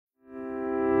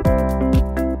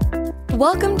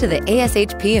Welcome to the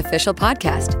ASHP Official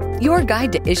Podcast, your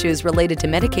guide to issues related to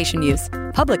medication use,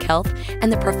 public health,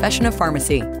 and the profession of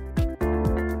pharmacy.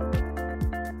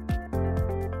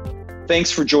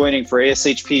 Thanks for joining for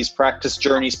ASHP's Practice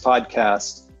Journeys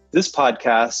podcast. This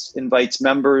podcast invites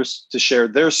members to share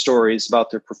their stories about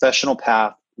their professional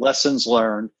path, lessons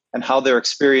learned, and how their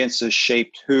experiences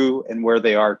shaped who and where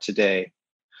they are today.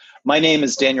 My name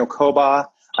is Daniel Cobaugh.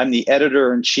 I'm the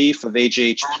editor-in-chief of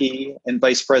AJHP and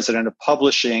vice president of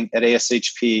publishing at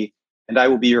ASHP, and I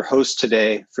will be your host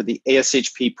today for the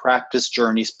ASHP Practice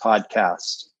Journeys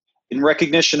podcast. In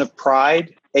recognition of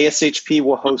Pride, ASHP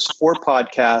will host 4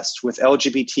 podcasts with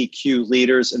LGBTQ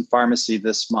leaders in pharmacy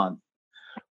this month.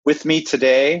 With me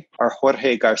today are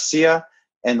Jorge Garcia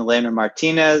and Leyner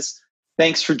Martinez.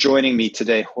 Thanks for joining me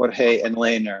today, Jorge and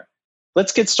Leyner.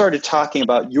 Let's get started talking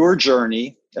about your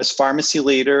journey as pharmacy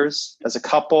leaders, as a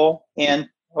couple, and,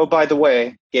 oh, by the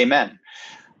way, gay men.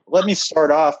 Let me start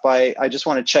off I just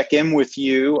want to check in with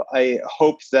you. I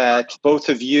hope that both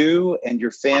of you and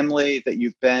your family, that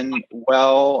you've been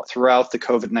well throughout the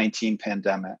COVID-19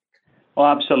 pandemic. Well,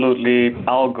 absolutely.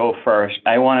 I'll go first.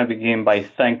 I want to begin by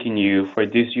thanking you for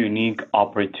this unique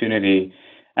opportunity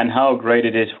and how great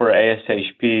it is for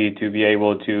ASHP to be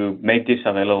able to make this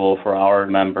available for our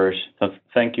members. So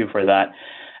thank you for that.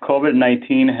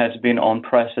 COVID-19 has been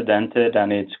unprecedented,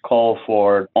 and it's called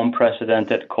for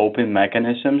unprecedented coping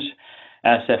mechanisms.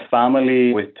 As a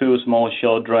family with 2 small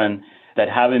children that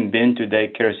haven't been to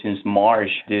daycare since March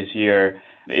this year,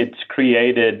 it's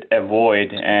created a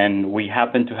void, and we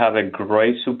happen to have a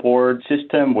great support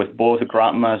system with both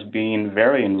grandmas being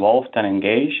very involved and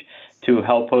engaged to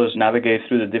help us navigate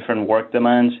through the different work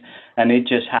demands. And it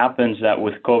just happens that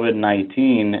with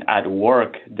COVID-19 at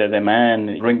work, the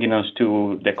demand bringing us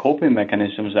to the coping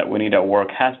mechanisms that we need at work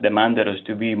has demanded us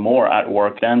to be more at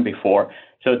work than before.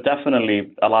 So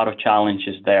definitely a lot of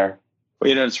challenges there.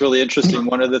 Well, it's really interesting.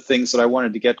 One of the things that I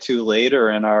wanted to get to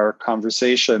later in our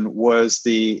conversation was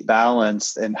the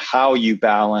balance and how you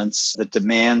balance the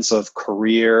demands of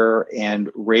career and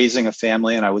raising a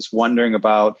family. And I was wondering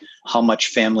about how much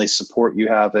family support you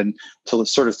have, and to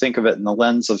sort of think of it in the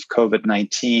lens of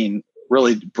COVID-19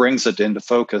 really brings it into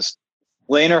focus.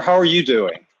 Leyner, how are you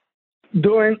doing?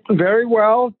 Doing very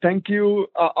well. Thank you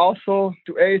also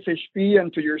to ASHP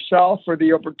and to yourself for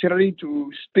the opportunity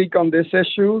to speak on this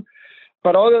issue.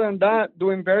 But other than that,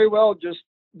 doing very well, just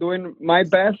doing my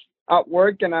best at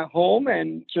work and at home,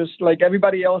 and just like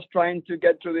everybody else trying to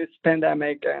get through this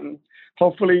pandemic. And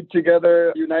hopefully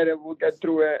together, united, we'll get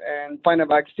through it and find a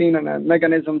vaccine and a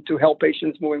mechanism to help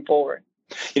patients moving forward.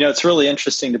 It's really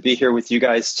interesting to be here with you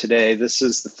guys today. This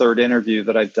is the 3rd interview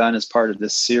that I've done as part of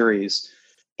this series.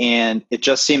 And it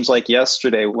just seems like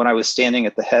yesterday when I was standing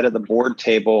at the head of the board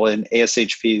table in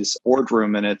ASHP's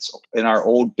boardroom, and it's in our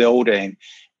old building,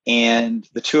 and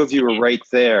the 2 of you were right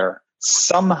there.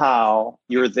 Somehow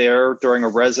you're there during a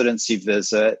residency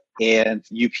visit, and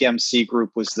UPMC group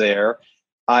was there.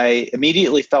 I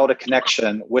immediately felt a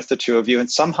connection with the 2 of you and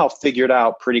somehow figured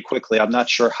out pretty quickly, I'm not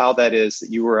sure how that is,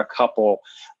 that you were a couple.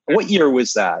 What year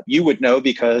was that? You would know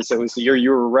because it was the year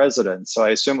you were a resident. So I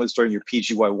assume it was during your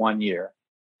PGY1 year.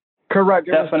 Correct.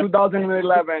 It was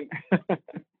 2011.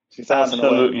 2011.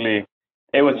 Absolutely.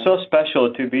 It was so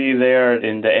special to be there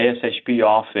in the ASHP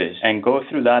office and go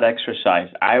through that exercise.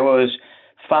 I was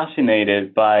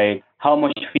fascinated by how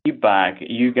much feedback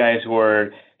you guys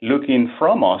were looking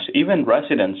from us, even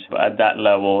residents at that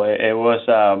level. It was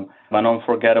an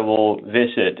unforgettable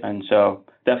visit, and so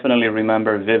definitely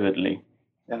remember vividly.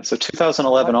 Yeah, so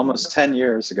 2011, almost 10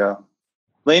 years ago.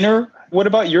 Leyner, what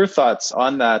about your thoughts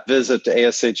on that visit to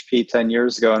ASHP 10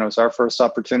 years ago? And it was our first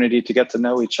opportunity to get to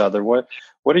know each other. What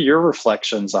are your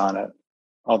reflections on it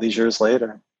all these years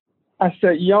later? As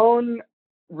a young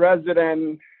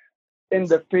resident in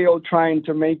the field trying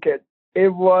to make it, it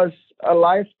was a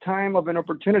lifetime of an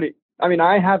opportunity. I mean,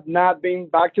 I have not been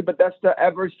back to Bethesda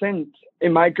ever since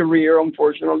in my career,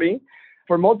 unfortunately,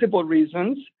 for multiple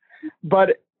reasons.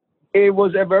 But it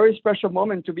was a very special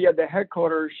moment to be at the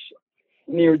headquarters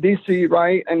near DC,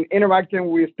 right? And interacting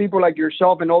with people like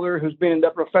yourself and others who's been in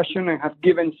that profession and have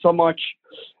given so much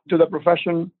to the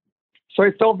profession. So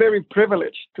it felt very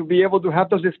privileged to be able to have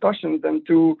those discussions and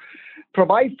to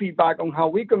provide feedback on how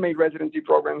we can make residency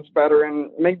programs better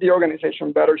and make the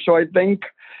organization better. So I think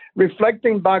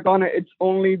reflecting back on it, it's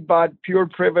only but pure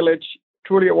privilege,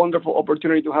 truly a wonderful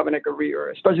opportunity to have in a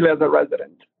career, especially as a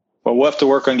resident. Well, we'll have to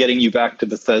work on getting you back to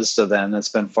Bethesda then. It's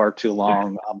been far too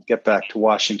long. Get back to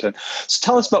Washington. So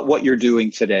tell us about what you're doing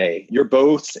today. You're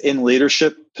both in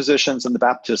leadership positions in the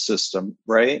Baptist system,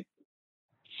 right?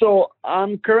 So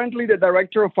I'm currently the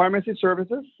director of pharmacy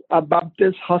services at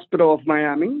Baptist Hospital of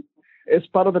Miami. It's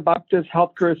part of the Baptist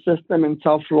healthcare system in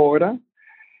South Florida.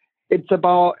 It's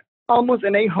about almost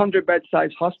an 800 bed size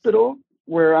hospital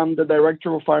where I'm the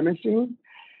director of pharmacy.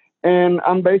 And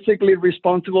I'm basically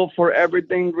responsible for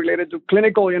everything related to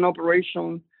clinical and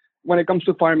operation when it comes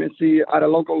to pharmacy at a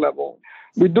local level.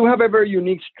 We do have a very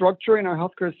unique structure in our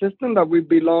healthcare system that we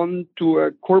belong to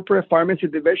a corporate pharmacy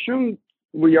division.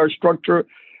 We are structured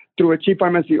through a chief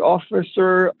pharmacy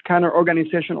officer kind of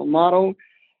organizational model.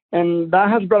 And that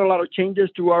has brought a lot of changes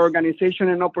to our organization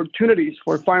and opportunities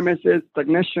for pharmacists,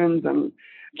 technicians, and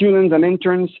students and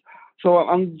interns. So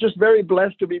I'm just very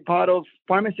blessed to be part of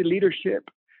pharmacy leadership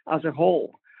as a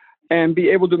whole and be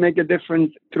able to make a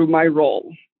difference through my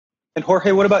role. And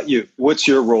Jorge, what about you? What's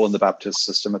your role in the Baptist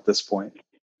system at this point?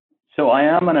 So I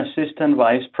am an assistant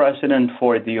vice president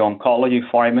for the oncology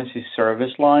pharmacy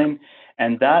service line.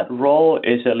 And that role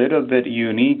is a little bit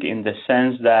unique in the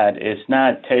sense that it's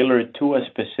not tailored to a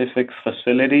specific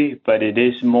facility, but it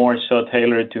is more so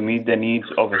tailored to meet the needs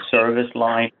of a service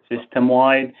line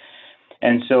system-wide.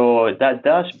 And so that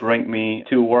does bring me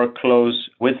to work close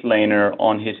with Leyner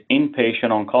on his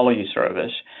inpatient oncology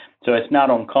service. So it's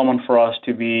not uncommon for us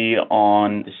to be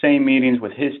on the same meetings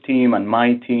with his team and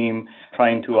my team,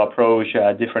 trying to approach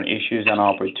different issues and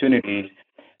opportunities.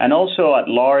 And also at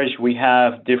large, we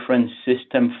have different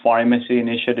system pharmacy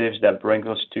initiatives that bring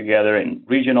us together in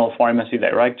regional pharmacy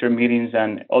director meetings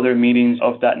and other meetings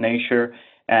of that nature.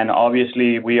 And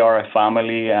obviously, we are a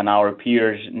family and our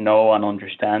peers know and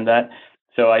understand that.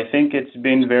 So I think it's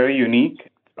been very unique.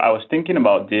 I was thinking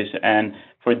about this, and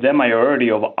for the majority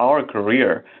of our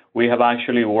career, we have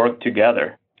actually worked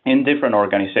together in different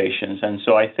organizations. And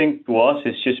so I think to us,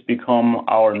 it's just become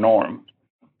our norm.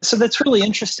 So that's really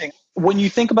interesting. When you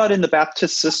think about in the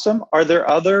Baptist system, are there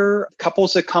other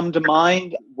couples that come to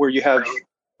mind where you have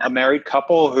a married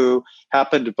couple who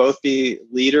happen to both be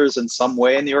leaders in some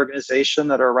way in the organization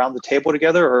that are around the table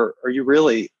together, or are you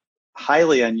really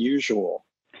highly unusual?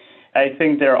 I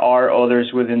think there are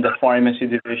others within the pharmacy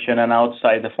division and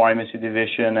outside the pharmacy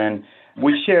division, and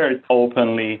we share it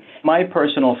openly. My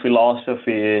personal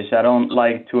philosophy is I don't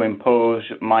like to impose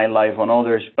my life on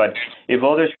others, but if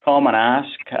others come and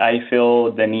ask, I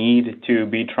feel the need to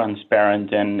be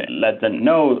transparent and let them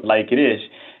know like it is.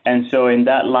 And so in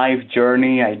that life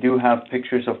journey, I do have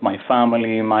pictures of my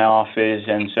family in my office.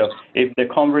 And so if the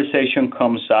conversation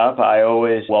comes up, I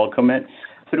always welcome it.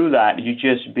 Through that, you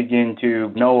just begin to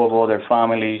know of other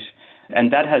families.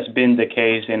 And that has been the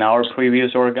case in our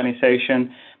previous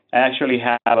organization. I actually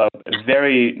have a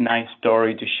very nice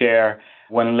story to share.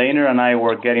 When Leyner and I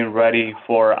were getting ready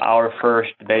for our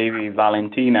first baby,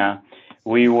 Valentina,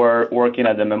 we were working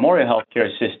at the Memorial Healthcare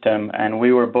System, and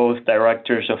we were both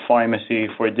directors of pharmacy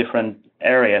for different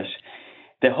areas.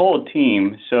 The whole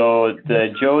team, so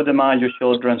the Joe DiMaggio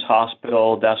Children's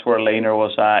Hospital, that's where Leyner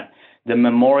was at, the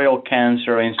Memorial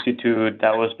Cancer Institute,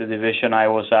 that was the division I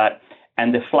was at,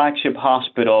 and the flagship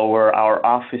hospital where our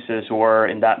offices were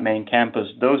in that main campus,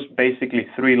 those basically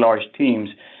three large teams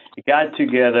got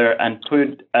together and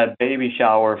put a baby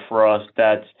shower for us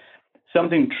that's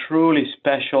something truly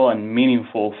special and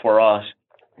meaningful for us.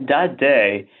 That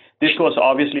day, this was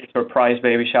obviously a surprise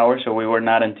baby shower, so we were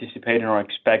not anticipating or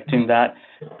expecting that.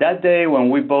 That day, when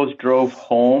we both drove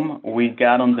home, we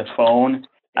got on the phone.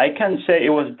 I can't say it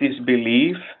was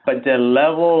disbelief, but the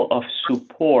level of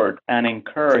support and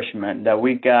encouragement that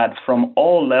we got from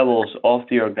all levels of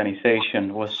the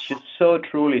organization was just so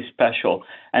truly special.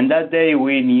 And that day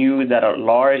we knew that at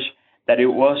large, that it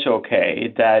was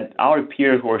okay, that our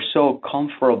peers were so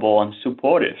comfortable and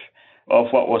supportive of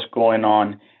what was going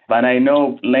on. But I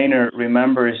know Leyner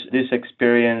remembers this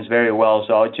experience very well,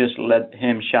 so I'll just let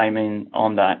him chime in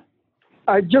on that.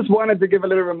 I just wanted to give a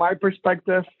little bit of my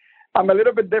perspective. I'm a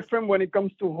little bit different when it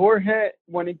comes to Jorge,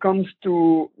 when it comes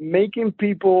to making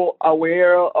people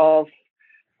aware of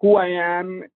who I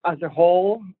am as a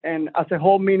whole, and as a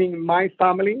whole meaning my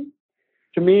family.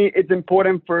 To me, it's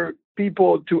important for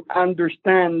people to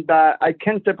understand that I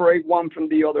can't separate one from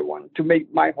the other one to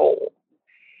make my whole.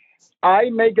 I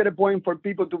make it a point for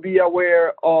people to be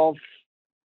aware of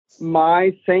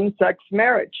my same-sex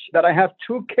marriage, that I have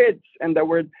 2 kids and that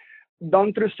we're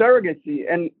done through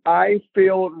surrogacy. And I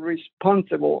feel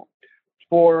responsible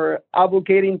for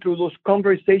advocating through those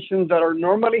conversations that are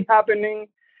normally happening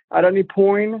at any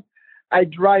point. I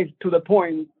drive to the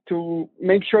point to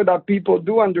make sure that people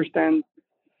do understand,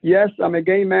 yes, I'm a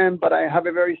gay man, but I have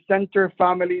a very centered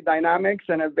family dynamics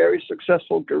and a very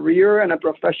successful career and a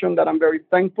profession that I'm very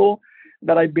thankful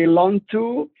that I belong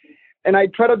to. And I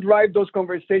try to drive those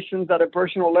conversations at a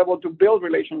personal level to build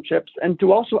relationships and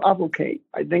to also advocate.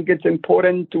 I think it's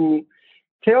important to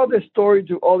tell the story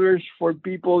to others for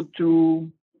people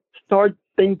to start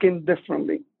thinking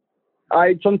differently.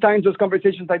 Sometimes those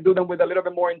conversations, I do them with a little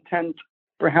bit more intent,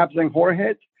 perhaps than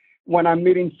Jorge, when I'm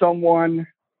meeting someone,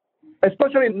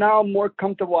 especially now I'm more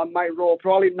comfortable in my role,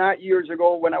 probably not years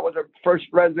ago when I was a first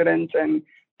resident and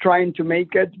trying to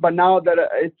make it, but now that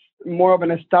it's more of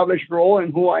an established role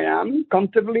in who I am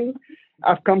comfortably,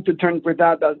 I've come to terms with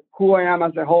that who I am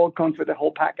as a whole comes with the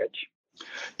whole package.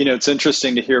 You know, it's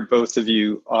interesting to hear both of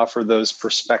you offer those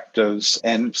perspectives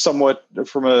and somewhat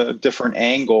from a different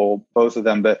angle, both of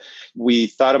them. But we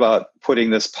thought about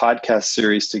putting this podcast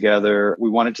series together. We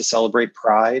wanted to celebrate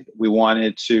Pride. We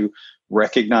wanted to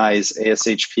recognize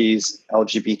ASHP's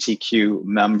LGBTQ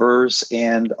members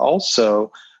and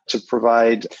also to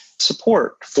provide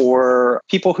support for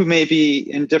people who may be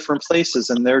in different places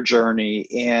in their journey.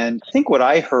 And I think what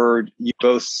I heard you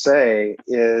both say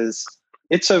is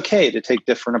it's okay to take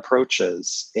different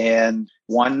approaches, and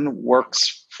one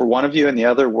works for one of you and the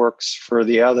other works for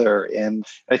the other. And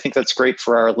I think that's great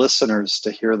for our listeners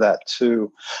to hear that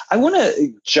too. I want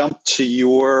to jump to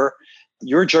your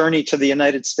journey to the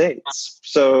United States.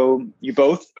 So you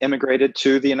both immigrated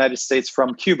to the United States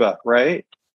from Cuba, right?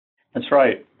 That's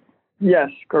right. Yes,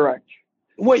 correct.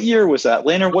 What year was that?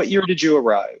 Leyner, what year did you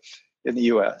arrive in the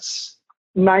U.S.?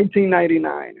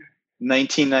 1999.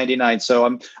 1999.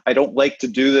 So I don't like to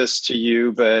do this to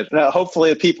you, but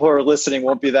hopefully the people who are listening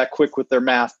won't be that quick with their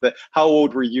math. But how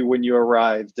old were you when you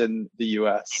arrived in the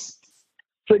U.S.?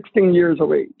 16 years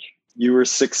of age. You were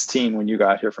 16 when you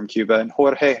got here from Cuba. And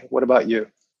Jorge, what about you?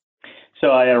 So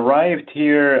I arrived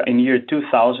here in year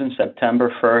 2000,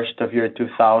 September 1st of year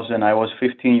 2000. I was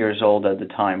 15 years old at the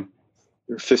time.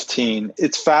 You're 15.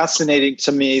 It's fascinating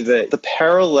to me that the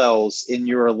parallels in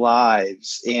your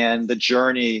lives and the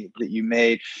journey that you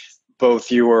made,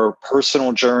 both your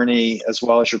personal journey as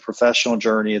well as your professional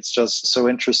journey. It's just so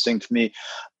interesting to me.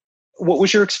 What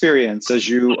was your experience as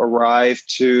you arrived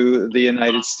to the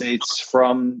United States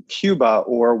from Cuba,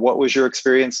 or what was your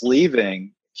experience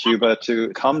leaving Cuba to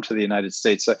come to the United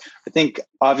States? I think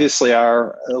obviously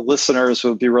our listeners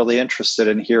would be really interested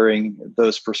in hearing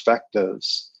those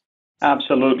perspectives.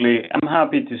 Absolutely. I'm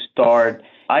happy to start.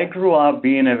 I grew up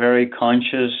being a very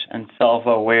conscious and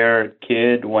self-aware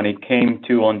kid when it came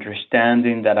to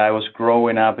understanding that I was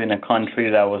growing up in a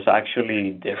country that was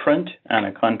actually different and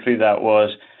a country that was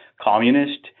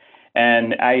communist.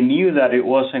 And I knew that it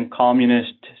wasn't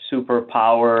communist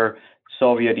superpower,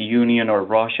 Soviet Union or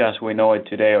Russia as we know it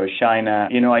today, or China.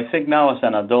 You know, I think now as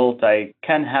an adult, I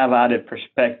can have added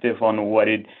perspective on what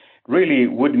it really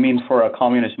would mean for a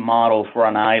communist model for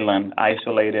an island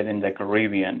isolated in the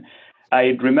Caribbean.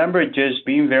 I remember just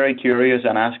being very curious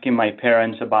and asking my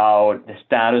parents about the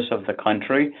status of the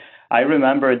country. I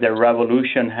remember the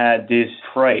revolution had this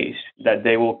phrase that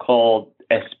they will call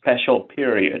a special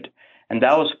period. And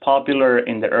that was popular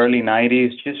in the early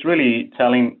 90s, just really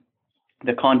telling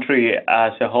the country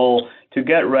as a whole to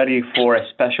get ready for a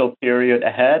special period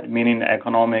ahead, meaning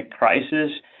economic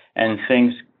crisis and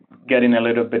things getting a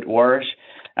little bit worse.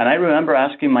 And I remember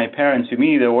asking my parents, to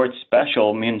me, the word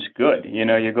special means good. You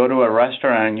know, you go to a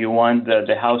restaurant and you want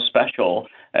the house special,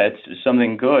 it's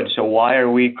something good. So why are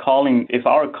we calling, if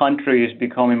our country is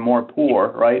becoming more poor,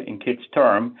 right, in kids'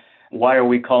 term, why are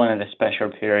we calling it a special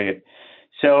period?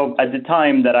 So at the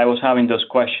time that I was having those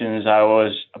questions, I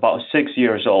was about 6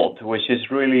 years old, which is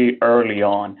really early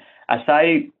on. As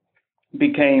I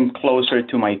became closer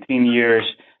to my teen years,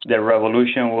 the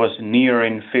revolution was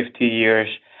nearing 50 years.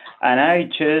 And I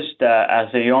just,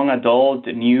 as a young adult,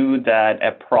 knew that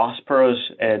a prosperous,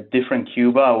 different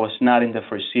Cuba was not in the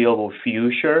foreseeable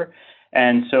future.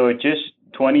 And so just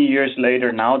 20 years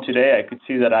later, now today, I could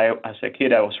see that as a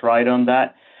kid, I was right on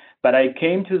that. But I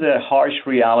came to the harsh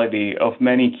reality of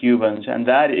many Cubans, and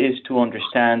that is to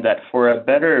understand that for a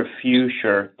better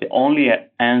future, the only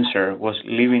answer was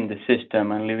leaving the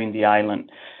system and leaving the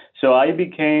island. So I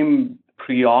became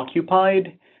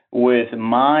preoccupied with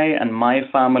my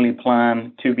family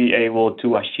plan to be able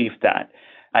to achieve that.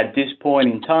 At this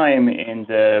point in time, in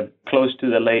the close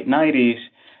to the late 90s,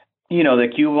 you know, the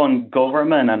Cuban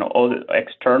government and other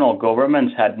external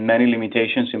governments had many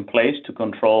limitations in place to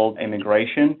control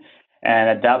immigration. And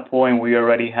at that point, we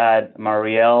already had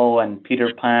Mariel and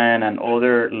Peter Pan and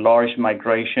other large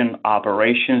migration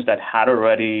operations that had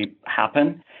already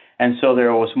happened. And so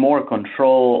there was more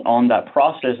control on that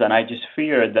process, and I just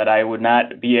feared that I would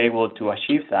not be able to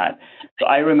achieve that. So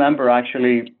I remember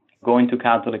actually going to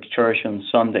Catholic church on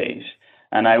Sundays,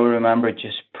 and I would remember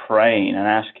just praying and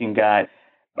asking God,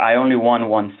 I only want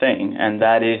one thing, and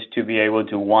that is to be able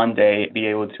to one day be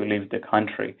able to leave the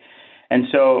country. And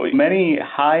so many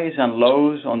highs and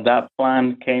lows on that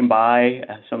plan came by.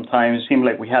 Sometimes it seemed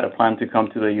like we had a plan to come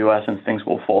to the U.S. and things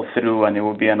will fall through and it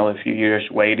will be another few years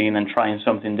waiting and trying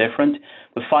something different.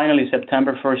 But finally,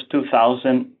 September 1st,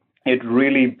 2000, it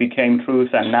really became truth.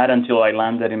 And not until I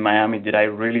landed in Miami did I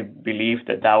really believe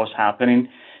that that was happening.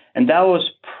 And that was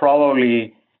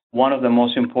probably one of the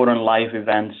most important life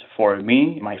events for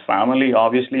me, my family,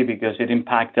 obviously, because it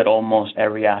impacted almost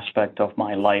every aspect of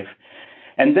my life.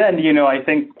 And then, I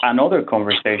think another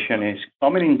conversation is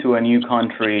coming into a new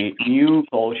country, new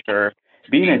culture,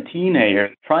 being a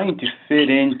teenager, trying to fit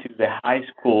into the high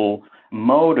school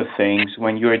mode of things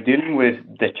when you're dealing with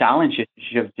the challenges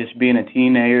of just being a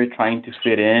teenager, trying to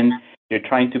fit in. You're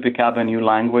trying to pick up a new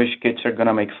language. Kids are going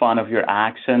to make fun of your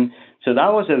accent. So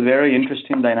that was a very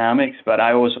interesting dynamics, but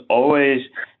I was always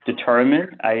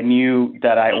determined. I knew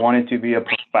that I wanted to be a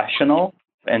professional.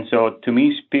 And so to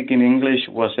me, speaking English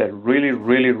was a really,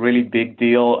 really, really big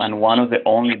deal and one of the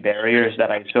only barriers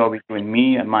that I saw between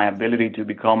me and my ability to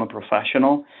become a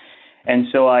professional. And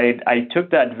so I took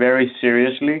that very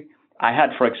seriously. I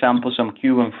had, for example, some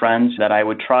Cuban friends that I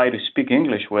would try to speak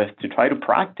English with to try to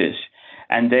practice.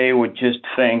 And they would just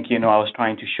think, I was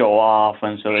trying to show off,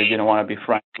 and so they didn't want to be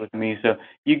friends with me. So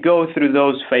you go through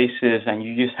those phases and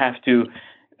you just have to,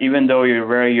 even though you're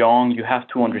very young, you have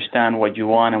to understand what you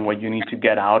want and what you need to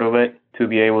get out of it to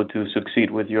be able to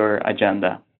succeed with your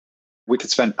agenda. We could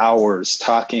spend hours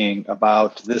talking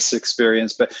about this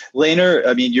experience, but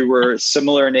Leyner, you were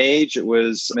similar in age. It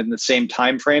was in the same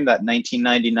time frame, that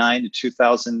 1999 to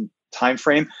 2000 time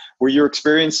frame. Were your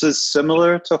experiences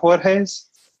similar to Jorge's?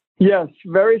 Yes,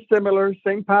 very similar.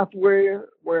 Same pathway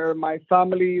where my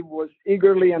family was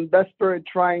eagerly and desperate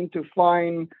trying to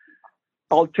find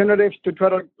alternatives to try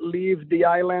to leave the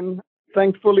island.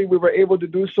 Thankfully, we were able to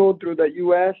do so through the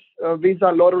U.S.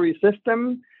 Visa lottery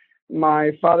system.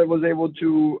 My father was able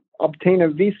to obtain a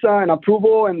visa and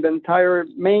approval, and the entire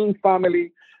main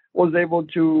family was able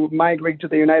to migrate to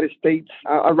the United States,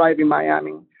 arrive in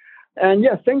Miami. And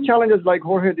yes, same challenges like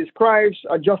Jorge describes,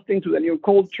 adjusting to the new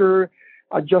culture,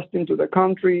 adjusting to the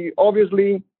country.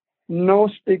 Obviously, no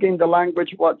speaking the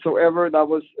language whatsoever. That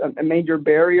was a major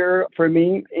barrier for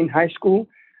me in high school.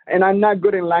 And I'm not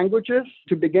good in languages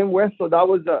to begin with, so that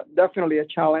was definitely a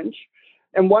challenge.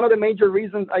 And one of the major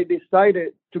reasons I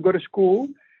decided to go to school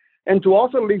and to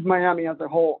also leave Miami as a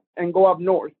whole and go up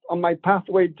north on my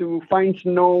pathway to find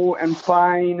snow and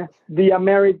find the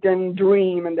American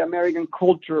dream and the American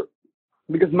culture,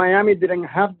 because Miami didn't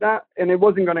have that and it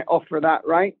wasn't going to offer that,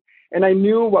 right? And I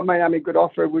knew what Miami could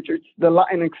offer, which is the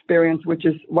Latin experience, which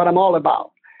is what I'm all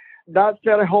about. That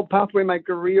set a whole pathway, my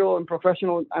career and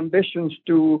professional ambitions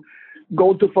to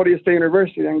go to Florida State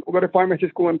University and go to pharmacy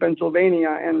school in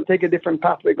Pennsylvania and take a different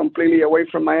pathway completely away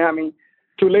from Miami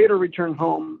to later return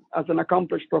home as an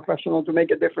accomplished professional to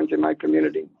make a difference in my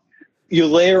community. You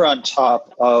layer on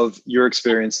top of your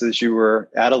experiences, you were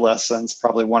adolescents,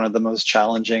 probably one of the most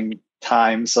challenging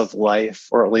times of life,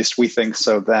 or at least we think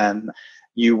so then.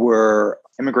 You were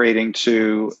immigrating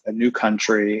to a new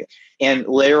country, and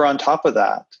layer on top of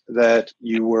that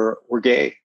you were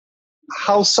gay.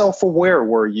 How self-aware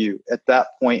were you at that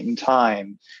point in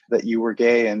time that you were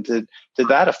gay, and did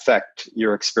that affect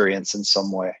your experience in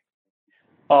some way?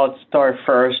 I'll start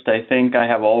first. I think I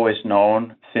have always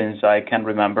known since I can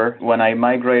remember. When I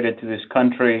migrated to this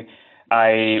country,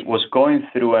 I was going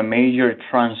through a major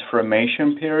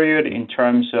transformation period in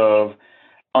terms of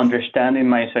understanding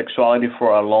my sexuality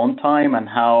for a long time, and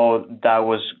how that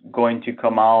was going to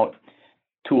come out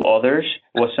to others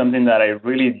was something that I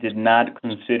really did not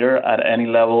consider at any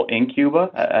level in Cuba.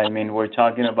 I mean, we're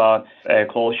talking about a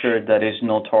culture that is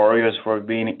notorious for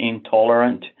being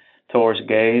intolerant towards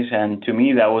gays, and to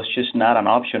me, that was just not an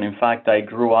option. In fact, I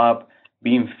grew up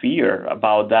being fear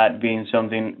about that being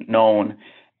something known.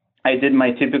 I did my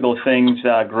typical things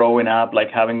growing up, like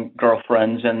having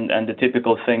girlfriends and the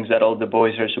typical things that all the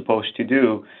boys are supposed to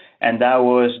do. And that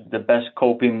was the best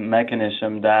coping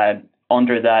mechanism that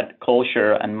under that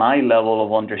culture and my level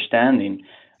of understanding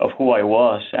of who I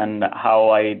was and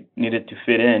how I needed to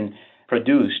fit in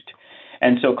produced.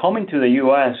 And so coming to the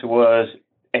U.S. was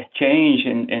a change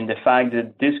in the fact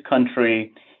that this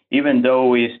country, even though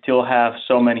we still have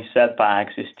so many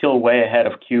setbacks, is still way ahead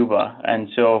of Cuba. And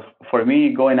so for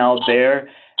me, going out there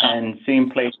and seeing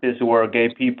places where gay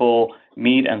people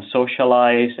meet and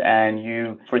socialize, and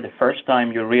you, for the first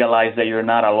time, you realize that you're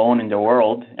not alone in the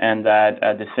world, and that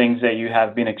the things that you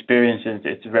have been experiencing,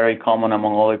 it's very common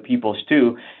among other peoples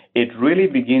too. It really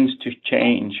begins to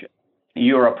change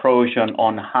your approach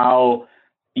on how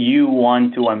you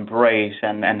want to embrace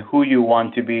and who you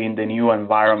want to be in the new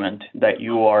environment that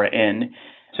you are in.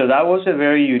 So that was a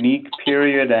very unique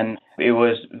period, and it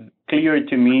was clear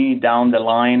to me down the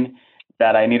line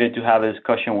that I needed to have a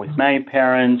discussion with my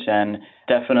parents, and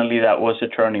definitely that was a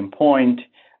turning point.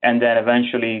 And then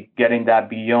eventually getting that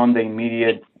beyond the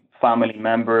immediate family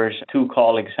members to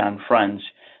colleagues and friends.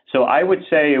 So I would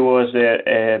say it was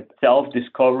a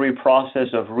self-discovery process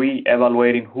of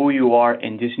re-evaluating who you are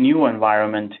in this new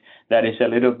environment that is a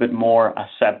little bit more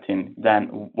accepting than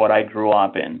what I grew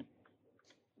up in.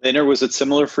 Leyner, was it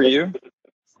similar for you?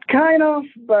 Kind of,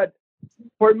 but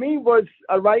for me was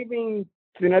arriving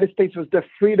to the United States was the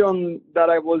freedom that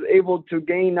I was able to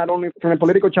gain, not only from a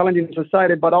political challenge in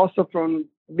society, but also from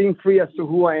being free as to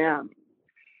who I am.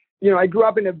 You know, I grew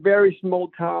up in a very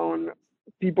small town.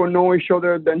 People know each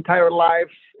other the entire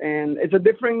life, and it's a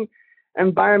different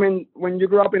environment when you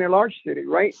grow up in a large city,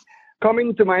 right?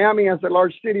 Coming to Miami as a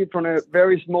large city from a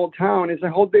very small town is a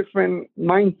whole different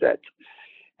mindset.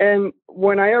 And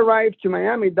when I arrived to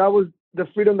Miami, that was the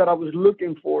freedom that I was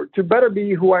looking for, to better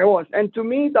be who I was. And to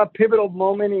me, that pivotal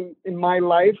moment in my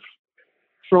life,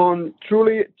 from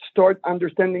truly start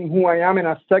understanding who I am and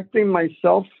accepting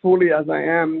myself fully as I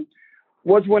am,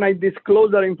 was when I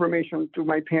disclosed that information to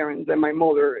my parents and my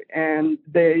mother. And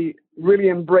they really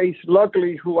embraced,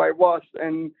 luckily, who I was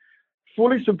and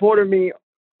fully supported me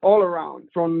all around,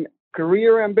 from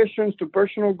career ambitions to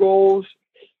personal goals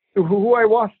to who I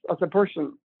was as a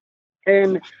person.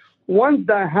 And once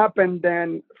that happened,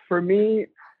 then for me,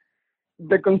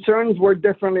 the concerns were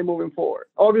definitely moving forward.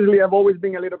 Obviously, I've always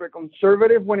been a little bit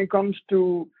conservative when it comes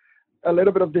to a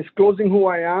little bit of disclosing who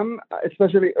I am,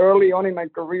 especially early on in my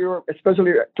career,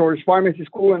 especially towards pharmacy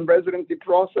school and residency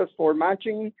process for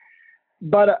matching.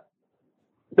 But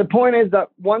the point is that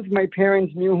once my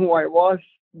parents knew who I was,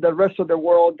 the rest of the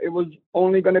world, it was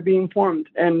only going to be informed.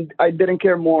 And I didn't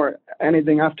care more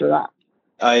anything after that.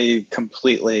 I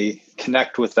completely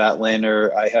connect with that,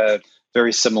 Leyner. I had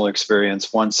very similar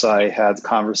experience. Once I had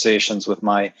conversations with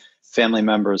my family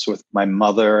members, with my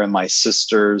mother and my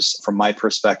sisters, from my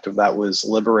perspective, that was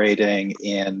liberating.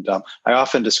 And I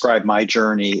often describe my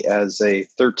journey as a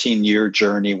 13-year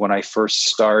journey when I first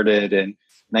started in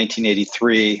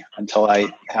 1983 until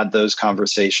I had those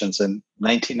conversations in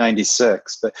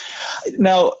 1996. But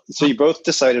now, so you both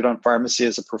decided on pharmacy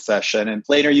as a profession. And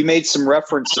Leyner, you made some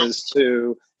references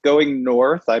to going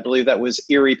north. I believe that was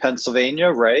Erie,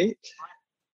 Pennsylvania, right?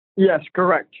 Yes,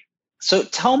 correct. So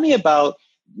tell me about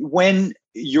when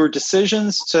your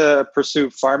decisions to pursue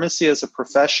pharmacy as a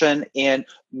profession and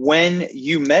when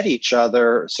you met each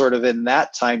other sort of in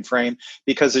that time frame,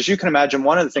 because as you can imagine,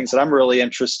 one of the things that I'm really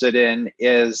interested in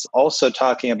is also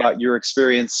talking about your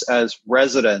experience as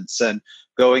residents and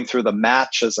going through the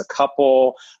match as a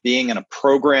couple, being in a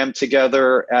program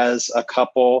together as a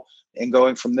couple, and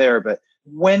going from there. But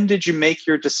when did you make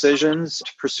your decisions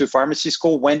to pursue pharmacy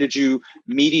school? When did you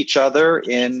meet each other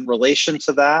in relation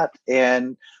to that?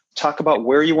 And talk about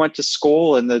where you went to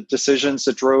school and the decisions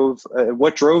that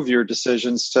what drove your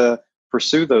decisions to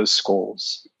pursue those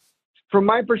schools. From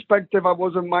my perspective, I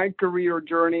was on my career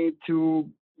journey to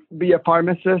be a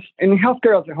pharmacist in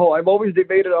healthcare as a whole. I've always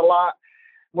debated a lot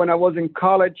when I was in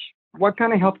college what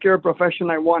kind of healthcare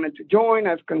profession I wanted to join.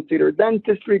 I've considered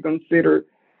dentistry, considered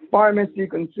pharmacy,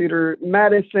 considered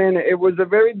medicine. It was a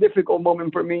very difficult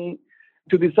moment for me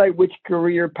to decide which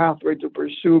career pathway to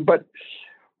pursue. But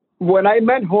when I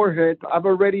met Jorge, I've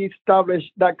already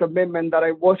established that commitment that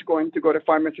I was going to go to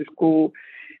pharmacy school.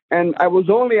 And I was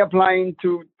only applying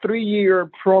to 3-year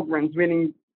programs,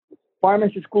 meaning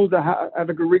pharmacy schools that have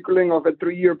a curriculum of a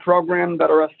 3-year program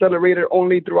that are accelerated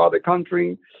only throughout the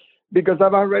country, because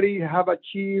I've already have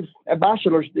achieved a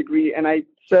bachelor's degree. And I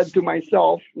said to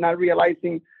myself, not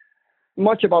realizing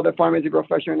much about the pharmacy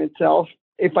profession itself,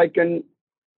 if I can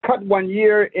cut 1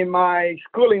 year in my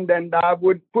schooling, then that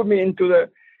would put me into the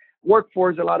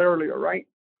workforce a lot earlier, right?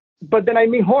 But then I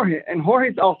meet Jorge, and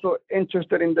Jorge's also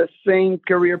interested in the same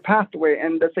career pathway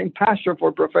and the same passion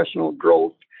for professional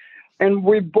growth. And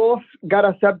we both got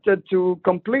accepted to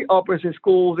complete opposite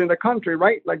schools in the country,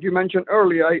 right? Like you mentioned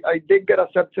earlier, I did get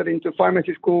accepted into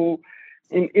pharmacy school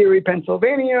in Erie,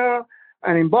 Pennsylvania,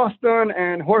 and in Boston,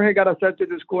 and Jorge got accepted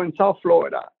to school in South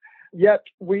Florida. Yet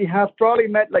we have probably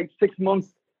met like 6 months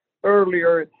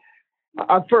earlier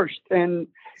at first. And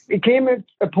it came at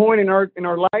a point in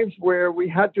our lives where we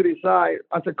had to decide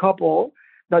as a couple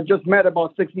that just met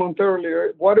about 6 months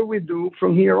earlier, what do we do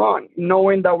from here on?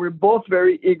 Knowing that we're both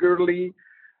very eagerly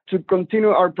to continue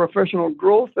our professional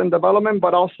growth and development,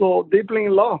 but also deeply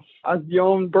in love as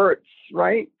young birds,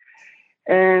 right?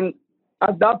 And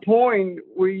at that point,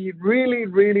 we really,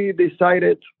 really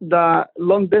decided that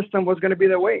long distance was going to be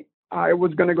the way. I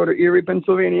was going to go to Erie,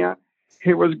 Pennsylvania.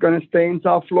 He was going to stay in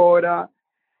South Florida,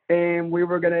 and we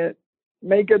were going to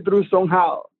make it through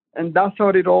somehow. And that's how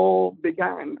it all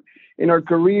began in our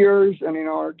careers and in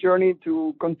our journey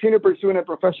to continue pursuing a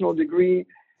professional degree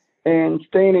and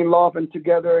staying in love and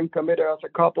together and committed as a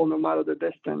couple, no matter the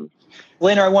distance.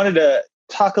 Leyner, I wanted to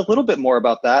talk a little bit more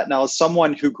about that. Now, as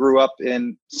someone who grew up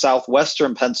in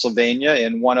southwestern Pennsylvania,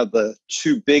 in one of the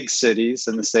two big cities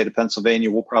in the state of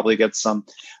Pennsylvania, we'll probably get some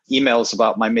emails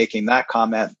about my making that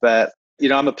comment. But,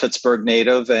 I'm a Pittsburgh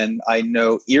native, and I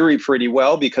know Erie pretty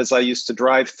well because I used to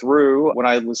drive through when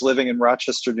I was living in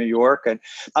Rochester, New York. And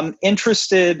I'm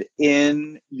interested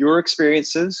in your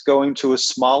experiences going to a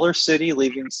smaller city,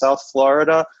 leaving South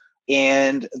Florida,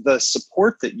 and the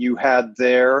support that you had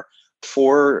there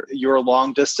for your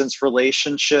long distance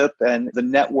relationship and the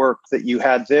network that you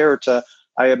had there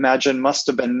I imagine must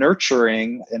have been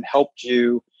nurturing and helped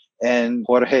you and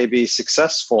Jorge be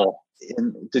successful.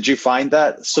 Did you find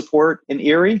that support in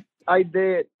Erie? I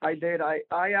did. I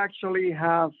actually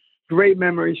have great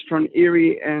memories from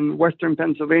Erie and Western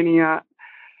Pennsylvania.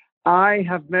 I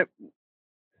have met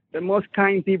the most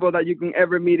kind people that you can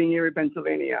ever meet in Erie,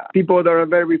 Pennsylvania. People that are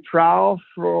very proud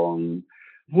from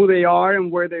who they are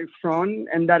and where they're from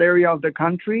and that area of the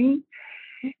country.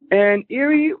 And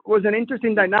Erie was an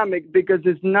interesting dynamic because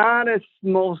it's not a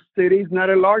small city, it's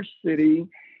not a large city.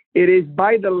 It is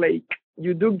by the lake.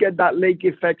 You do get that lake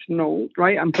effect snow,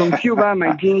 right? I'm from Cuba.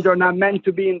 My genes are not meant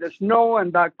to be in the snow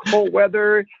and that cold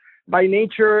weather. By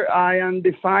nature, I am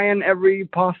defying every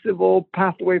possible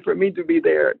pathway for me to be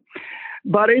there.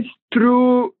 But it's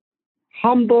through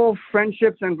humble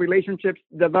friendships and relationships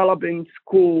developed in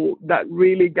school that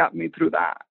really got me through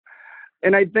that.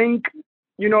 And I think,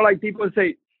 like people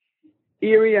say,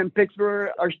 Erie and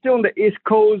Pittsburgh are still on the East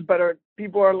Coast, but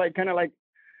people are kind of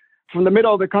from the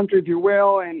middle of the country, if you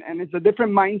will, and it's a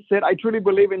different mindset. I truly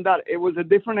believe in that. It was a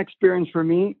different experience for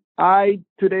me. I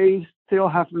today still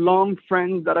have long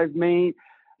friends that I've made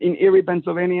in Erie,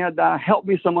 Pennsylvania that helped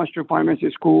me so much through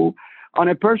pharmacy school on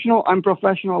a personal and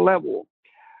professional level.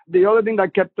 The other thing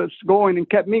that kept us going and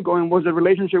kept me going was a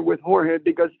relationship with Jorge,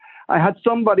 because I had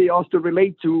somebody else to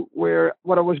relate to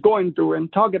what I was going through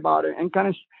and talk about it and kind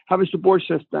of have a support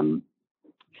system.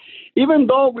 Even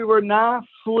though we were not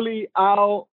fully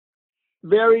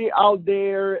very out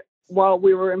there while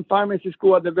we were in pharmacy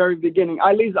school at the very beginning.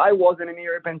 At least I wasn't in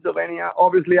Erie, Pennsylvania.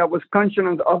 Obviously, I was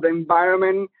conscious of the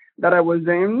environment that I was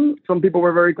in. Some people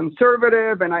were very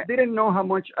conservative, and I didn't know how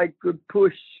much I could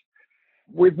push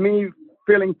with me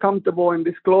feeling comfortable and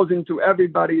disclosing to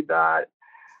everybody that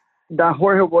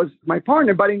Jorge was my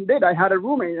partner. But indeed, I had a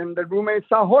roommate, and the roommate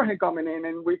saw Jorge coming in,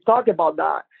 and we talked about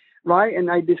that, right?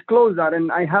 And I disclosed that,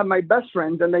 and I had my best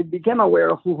friends, and they became aware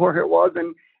of who Jorge was,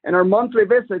 and our monthly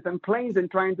visits and planes and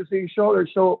trying to see each other.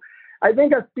 So I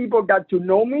think as people got to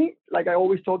know me, like I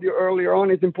always told you earlier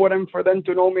on, it's important for them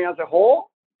to know me as a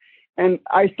whole. And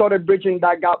I started bridging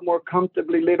that gap more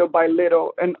comfortably little by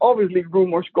little. And obviously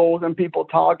rumors go and people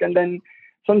talk. And then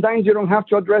sometimes you don't have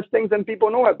to address things and people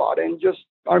know about it and just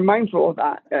are mindful of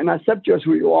that and accept you as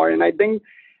who you are. And I think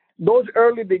those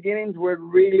early beginnings were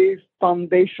really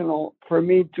foundational for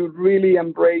me to really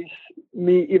embrace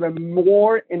me even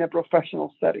more in a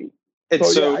professional setting.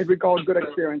 So I recall good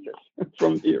experiences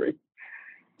from Erie.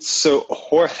 So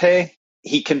Jorge,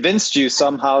 he convinced you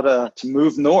somehow to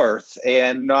move north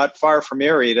and not far from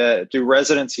Erie to do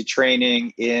residency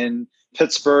training in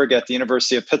Pittsburgh at the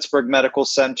University of Pittsburgh Medical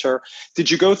Center.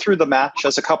 Did you go through the match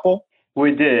as a couple?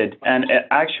 We did. And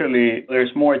actually,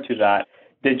 there's more to that.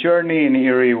 The journey in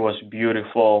Erie was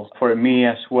beautiful for me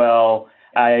as well.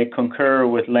 I concur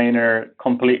with Leyner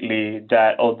completely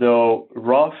that although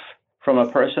rough from a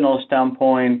personal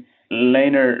standpoint,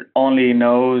 Leyner only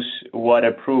knows what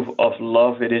a proof of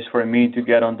love it is for me to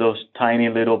get on those tiny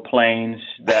little planes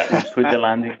that would put the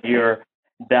landing gear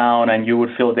down and you would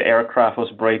feel the aircraft was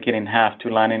breaking in half to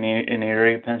land in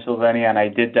Erie, Pennsylvania. And I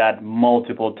did that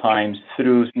multiple times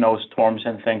through snowstorms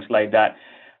and things like that.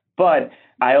 But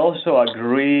I also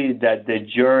agree that the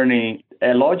journey,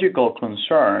 a logical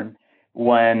concern,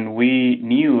 when we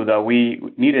knew that we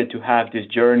needed to have this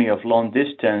journey of long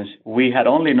distance, we had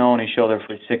only known each other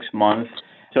for 6 months.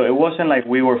 So it wasn't like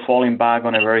we were falling back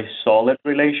on a very solid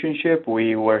relationship.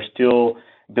 We were still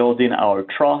building our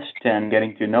trust and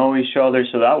getting to know each other.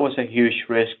 So that was a huge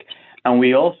risk. And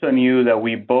we also knew that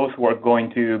we both were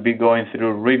going to be going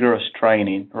through rigorous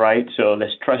training, right? So the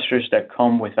stressors that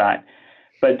come with that.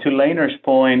 But to Leyner's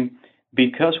point,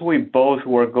 because we both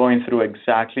were going through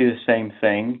exactly the same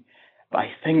thing, I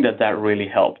think that really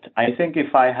helped. I think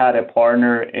if I had a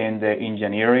partner in the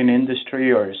engineering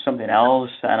industry or something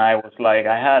else, and I was like,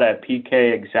 I had a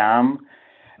PK exam,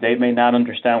 they may not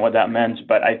understand what that meant,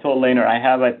 but I told Leyner, I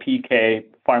have a PK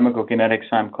pharmacokinetic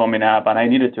exam coming up, and I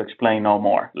needed to explain no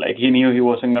more. Like, he knew he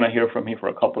wasn't going to hear from me for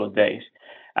a couple of days.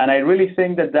 And I really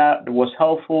think that was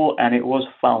helpful, and it was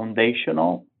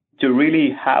foundational to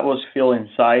really have us feel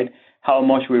inside how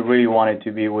much we really wanted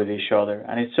to be with each other.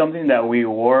 And it's something that we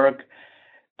work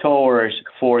towards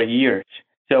for years.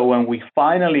 So when we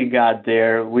finally got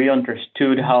there, we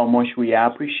understood how much we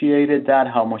appreciated that,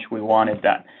 how much we wanted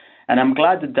that. And I'm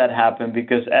glad that happened,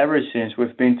 because ever since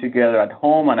we've been together at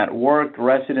home and at work,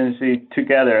 residency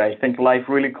together. I think life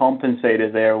really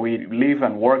compensated there. We live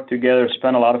and work together,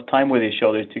 spend a lot of time with each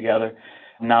other together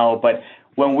now. But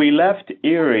when we left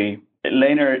Erie,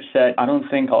 Leyner said, I don't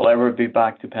think I'll ever be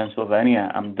back to Pennsylvania.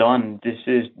 I'm done. This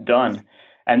is done.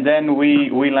 And then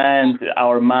we land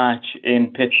our match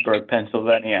in Pittsburgh,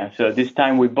 Pennsylvania. So this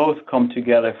time we both come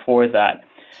together for that.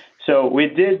 So we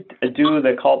did do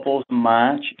the couples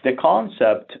match. The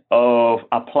concept of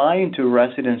applying to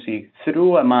residency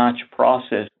through a match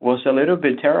process was a little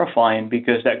bit terrifying,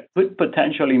 because that could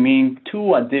potentially mean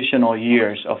 2 additional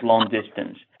years of long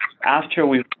distance after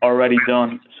we've already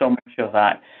done so much of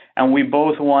that. And we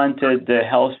both wanted the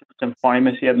Health System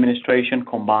Pharmacy Administration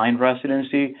combined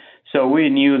residency. So we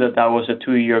knew that was a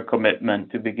 2-year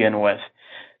commitment to begin with.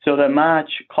 So the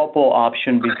match couple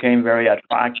option became very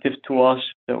attractive to us.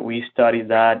 So we studied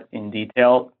that in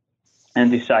detail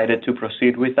and decided to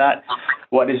proceed with that.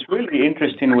 What is really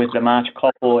interesting with the match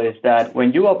couple is that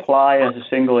when you apply as a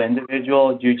single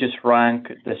individual, you just rank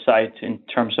the sites in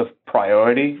terms of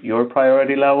priority, your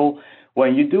priority level.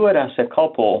 When you do it as a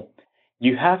couple,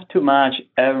 you have to match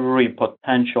every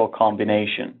potential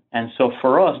combination. And so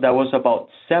for us, that was about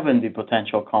 70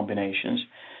 potential combinations.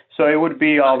 So it would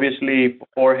be obviously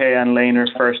Jorge and Leyner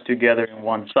first together in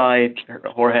one site,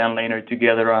 Jorge and Leyner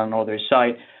together on another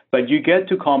site. But you get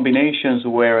to combinations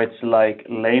where it's like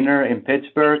Leyner in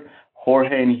Pittsburgh,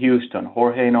 Jorge in Houston,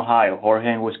 Jorge in Ohio,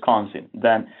 Jorge in Wisconsin.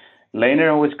 Then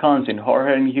Leyner in Wisconsin,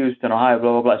 Jorge in Houston, Ohio,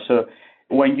 blah, blah, blah. So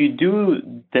when you do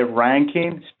the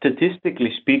ranking,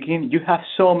 statistically speaking, you have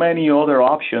so many other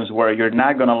options where you're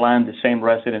not going to land the same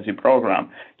residency program.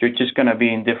 You're just going to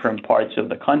be in different parts of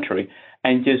the country.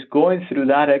 And just going through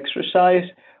that exercise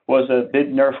was a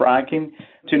bit nerve-wracking.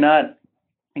 To not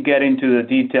get into the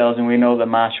details, and we know the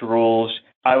match rules,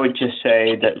 I would just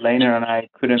say that Leyner and I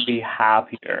couldn't be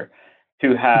happier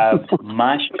to have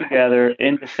matched together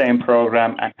in the same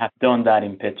program and have done that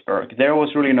in Pittsburgh. There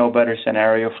was really no better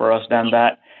scenario for us than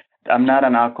that. I'm not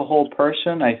an alcohol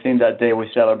person. I think that day we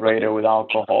celebrated with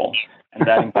alcohol, and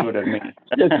that included me.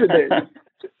 Yes, you did.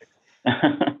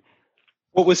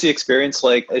 What was the experience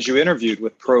like as you interviewed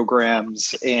with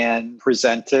programs and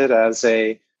presented as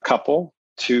a couple,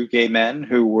 2 gay men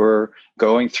who were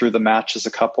going through the match as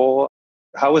a couple?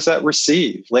 How was that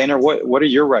received? Leyner, what are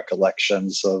your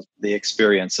recollections of the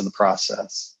experience and the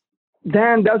process?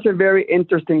 Dan, that's a very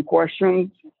interesting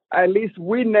question. At least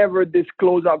we never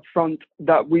disclosed up front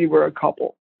that we were a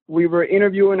couple. We were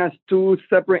interviewing as 2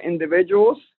 separate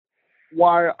individuals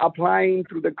while applying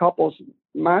through the couples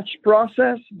match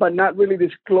process, but not really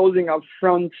disclosing up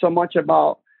front so much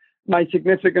about my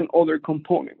significant other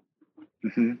component.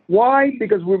 Mm-hmm. Why?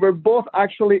 Because we were both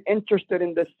actually interested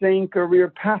in the same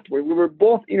career pathway. We were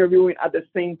both interviewing at the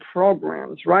same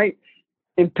programs, right?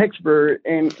 In Pittsburgh,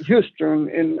 in Houston,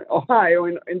 in Ohio,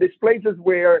 in these places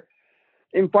where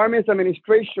in pharmacy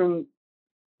administration,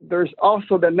 there's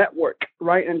also the network,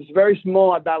 right? And it's very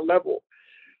small at that level.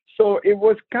 So it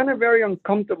was kind of very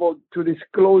uncomfortable to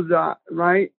disclose that,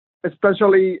 right?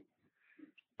 Especially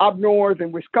up north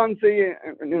in Wisconsin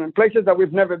and in places that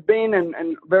we've never been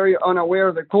and very unaware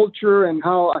of the culture and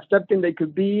how accepting they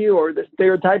could be, or the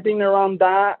stereotyping around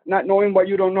that, not knowing what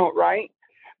you don't know, right?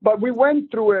 But we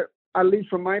went through it, at least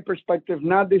from my perspective,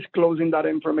 not disclosing that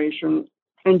information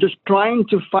and just trying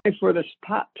to fight for the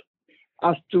spot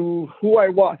as to who I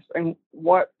was and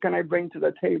what can I bring to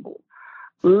the table.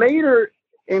 Later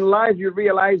in life, you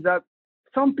realize that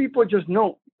some people just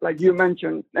know, like you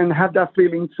mentioned, and have that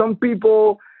feeling. Some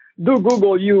people do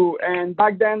Google you, and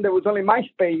back then there was only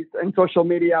MySpace and social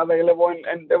media available,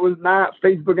 and there was not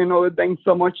Facebook and other things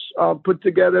so much put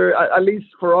together, at least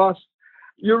for us.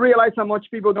 You realize how much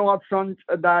people know up front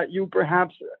that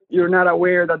you're not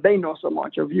aware that they know so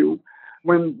much of you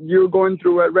when you're going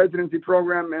through a residency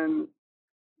program and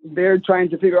they're trying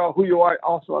to figure out who you are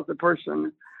also as a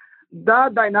person.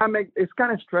 That dynamic is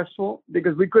kind of stressful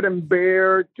because we couldn't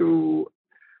bear to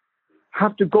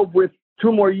have to cope with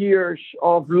 2 more years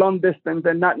of long distance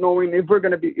and not knowing if we were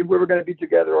going to be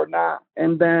together or not.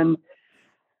 And then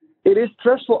it is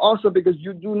stressful also because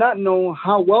you do not know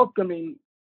how welcoming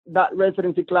that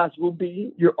residency class will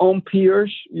be. Your own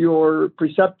peers, your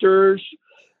preceptors,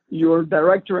 your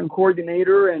director and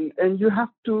coordinator, and you have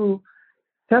to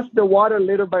test the water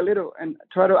little by little and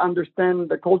try to understand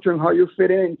the culture and how you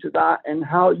fit into that, and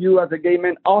how you as a gay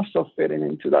man also fit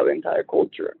into that entire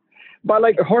culture. But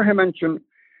like Jorge mentioned,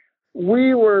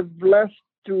 we were blessed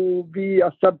to be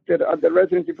accepted at the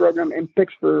residency program in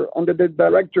Pittsburgh under the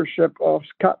directorship of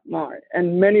Scott Marr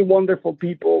and many wonderful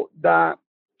people that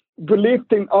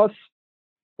believed in us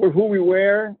for who we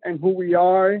were and who we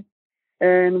are,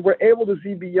 and were able to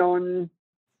see beyond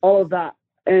all of that.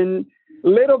 And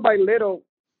little by little,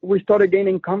 we started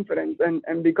gaining confidence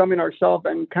and becoming ourselves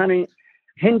and kind of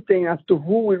hinting as to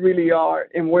who we really are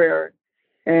and where,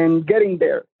 and getting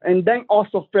there. And then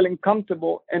also feeling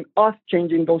comfortable and us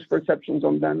changing those perceptions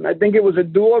on them. I think it was a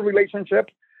dual relationship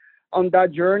on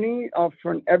that journey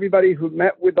from everybody who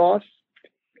met with us.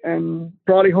 And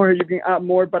probably, Jorge, you can add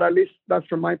more, but at least that's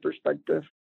from my perspective.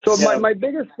 So yeah. my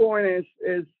biggest point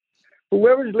is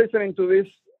whoever's listening to this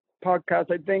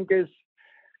podcast, I think, is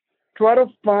try to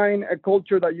find a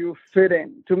culture that you fit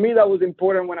in. To me, that was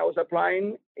important when I was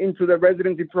applying into the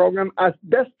residency program, as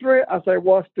desperate as I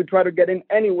was to try to get in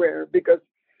anywhere, because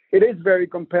it is very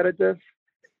competitive.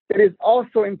 It is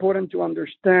also important to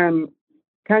understand,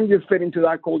 can you fit into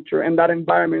that culture and that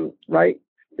environment, right?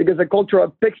 Because the culture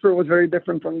of Pittsburgh was very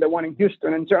different from the one in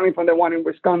Houston, and certainly from the one in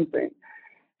Wisconsin.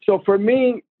 So for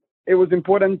me, it was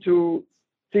important to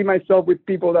see myself with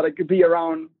people that I could be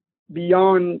around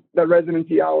beyond the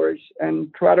residency hours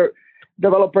and try to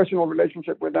develop personal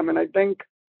relationship with them. And I think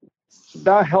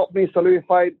that helped me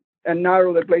solidify and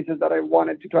narrow the places that I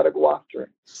wanted to try to go after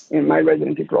in my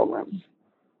residency program.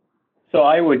 So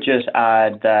I would just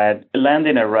add that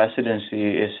landing a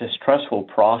residency is a stressful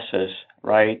process,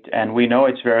 right? And we know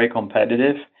it's very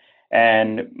competitive,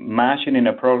 and matching in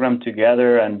a program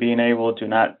together and being able to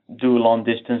not do long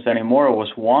distance anymore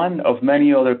was one of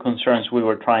many other concerns we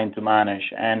were trying to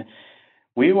manage. And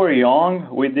we were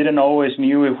young. We didn't always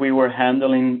knew if we were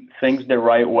handling things the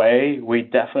right way. We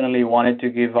definitely wanted to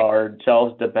give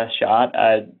ourselves the best shot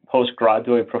at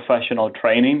postgraduate professional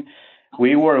training.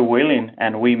 We were willing,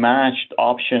 and we matched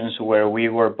options where we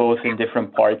were both in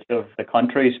different parts of the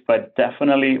countries, but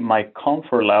definitely my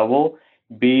comfort level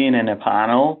being in a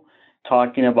panel,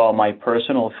 talking about my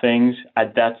personal things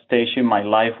at that stage in my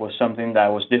life was something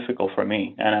that was difficult for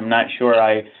me. And I'm not sure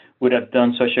I would have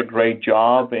done such a great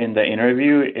job in the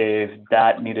interview if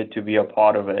that needed to be a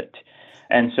part of it.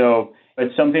 And so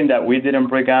it's something that we didn't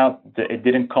bring out. It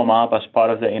didn't come up as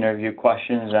part of the interview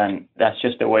questions, and that's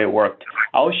just the way it worked.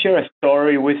 I'll share a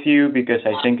story with you because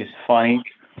I think it's funny.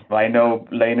 I know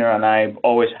Leyner and I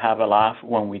always have a laugh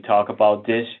when we talk about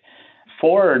this.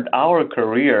 For our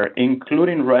career,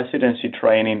 including residency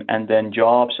training and then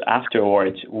jobs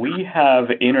afterwards, we have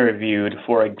interviewed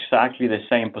for exactly the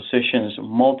same positions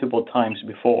multiple times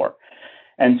before.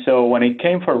 And so when it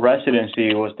came for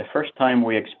residency, it was the first time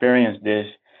we experienced this.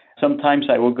 Sometimes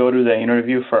I will go to the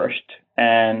interview first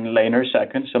and Leyner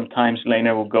second. Sometimes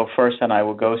Leyner will go first and I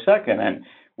will go second. And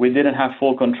we didn't have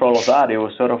full control of that. It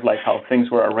was sort of like how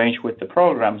things were arranged with the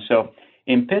program. So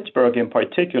in Pittsburgh in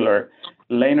particular,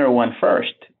 Leyner went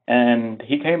first, and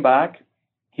he came back.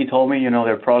 He told me,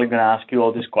 they're probably going to ask you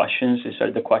all these questions. These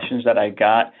are the questions that I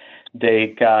got.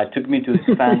 They took me to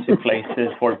these fancy places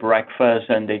for breakfast,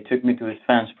 and they took me to this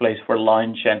fancy place for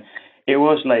lunch, and it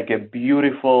was like a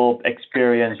beautiful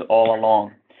experience all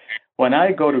along. When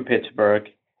I go to Pittsburgh,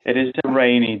 it is a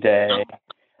rainy day.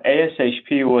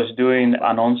 ASHP was doing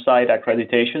an on-site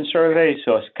accreditation survey,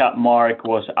 so Scott Mark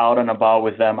was out and about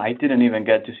with them. I didn't even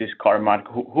get to see Scott Mark,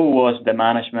 who was the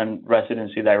management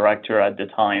residency director at the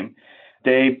time.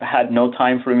 They had no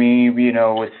time for me,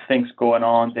 with things going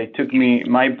on. They took me,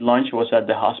 my lunch was at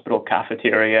the hospital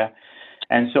cafeteria.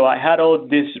 And so I had all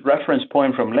this reference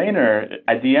point from Leyner.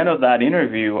 At the end of that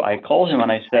interview, I called him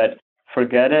and I said,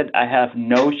 forget it. I have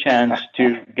no chance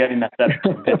to get in accepted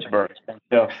to Pittsburgh.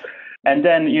 And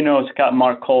then, Scott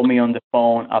Mark called me on the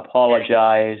phone,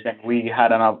 apologized, and we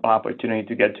had an opportunity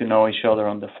to get to know each other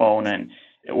on the phone. And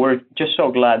we're just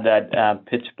so glad that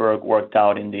Pittsburgh worked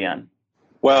out in the end.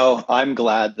 Well, I'm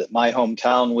glad that my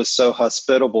hometown was so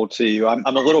hospitable to you. I'm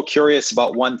a little curious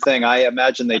about one thing. I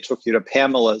imagine they took you to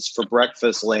Pamela's for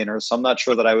breakfast, Leyner, so I'm not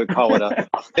sure that I would call it a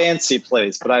fancy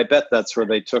place, but I bet that's where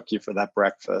they took you for that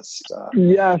breakfast.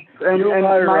 Yes, and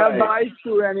my advice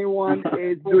to anyone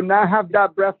is do not have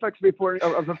that breakfast before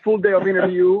of a full day of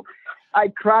interview. I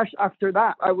crashed after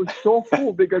that. I was so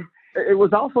full because it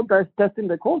was also testing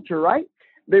the culture, right?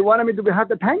 They wanted me to have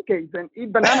the pancakes and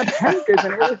eat banana pancakes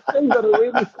and all these things that are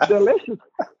really delicious.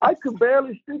 I could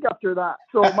barely speak after that.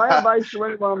 So my advice to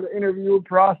anyone on the interview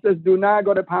process, do not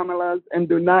go to Pamela's and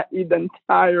do not eat the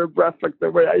entire breakfast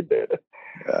the way I did.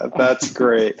 That's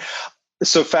great.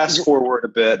 So fast forward a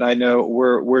bit, and I know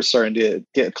we're starting to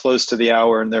get close to the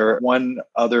hour, and there's one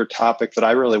other topic that I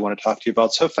really want to talk to you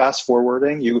about. So fast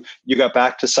forwarding, you got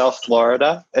back to South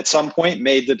Florida at some point,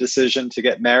 made the decision to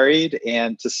get married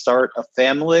and to start a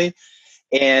family.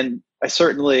 And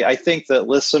I think that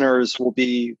listeners will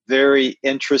be very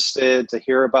interested to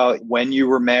hear about when you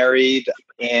were married.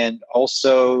 And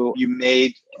also you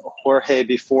made, Jorge,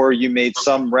 before you made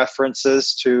some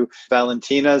references to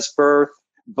Valentina's birth.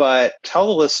 But tell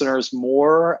the listeners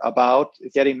more about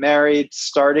getting married,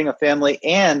 starting a family,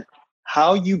 and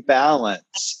how you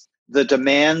balance the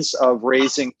demands of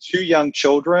raising 2 young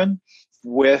children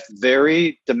with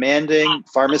very demanding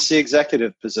pharmacy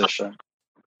executive position.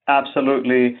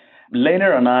 Absolutely.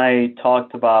 Leyner and I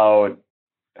talked about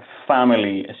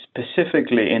family,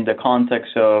 specifically in the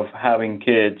context of having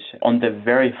kids, on the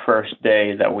very first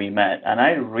day that we met. And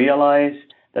I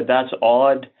realized that that's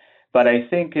odd, but I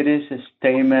think it is a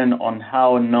statement on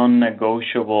how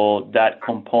non-negotiable that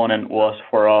component was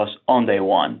for us on day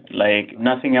one. Like,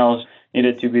 nothing else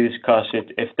needed to be discussed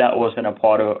if that wasn't a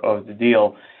part of the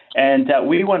deal. And that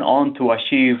we went on to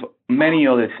achieve many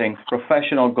other things,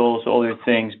 professional goals, other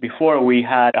things, before we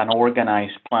had an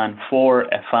organized plan for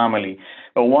a family.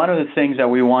 But one of the things that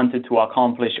we wanted to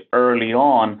accomplish early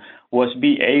on was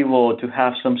be able to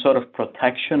have some sort of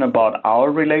protection about our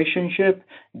relationship.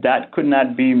 That could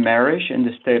not be marriage in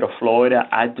the state of Florida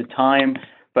at the time,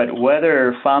 but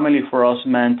whether family for us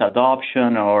meant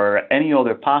adoption or any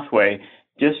other pathway,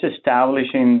 just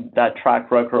establishing that track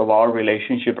record of our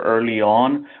relationship early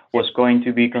on was going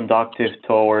to be conducive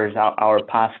towards our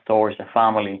path towards a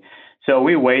family. So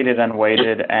we waited and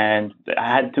waited, and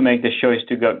I had to make the choice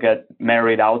to go get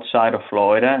married outside of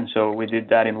Florida. And so we did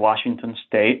that in Washington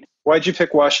State. Why'd you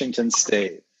pick Washington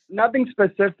State? Nothing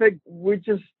specific. We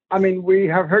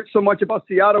have heard so much about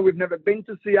Seattle. We've never been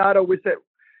to Seattle. We said,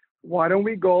 why don't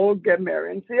we go get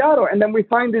married in Seattle? And then we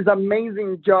find this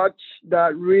amazing judge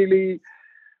that really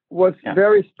was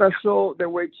very special, the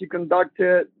way she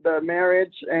conducted the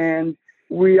marriage. And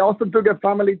we also took a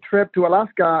family trip to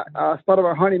Alaska as part of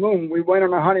our honeymoon. We went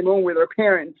on a honeymoon with our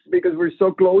parents because we're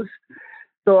so close.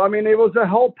 So, it was a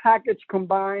whole package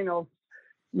combined of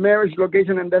marriage,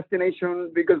 location, and destination,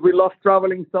 because we love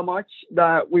traveling so much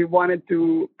that we wanted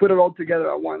to put it all together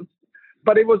at once.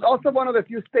 But it was also one of the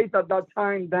few states at that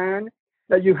time, Dan,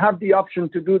 that you have the option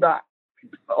to do that.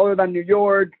 Other than New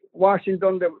York,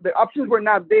 Washington, the options were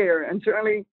not there. And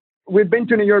certainly, we've been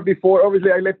to New York before.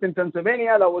 Obviously, I lived in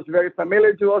Pennsylvania. That was very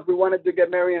familiar to us. We wanted to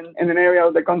get married in an area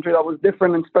of the country that was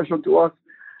different and special to us,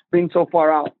 being so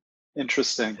far out.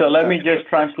 Interesting. So let me just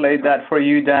translate that for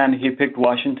you, Dan. He picked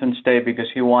Washington State because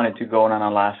he wanted to go on an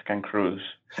Alaskan cruise.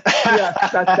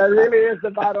 Yes, that really is the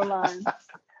bottom line.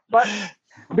 But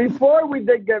before we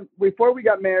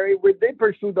got married, we did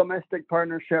pursue domestic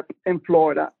partnership in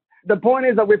Florida. The point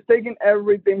is that we've taken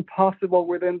everything possible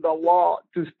within the law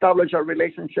to establish a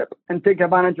relationship and take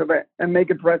advantage of it and make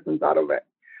a presence out of it.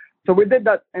 So we did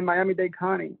that in Miami-Dade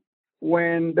County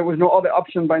when there was no other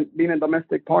option by being a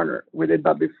domestic partner. We did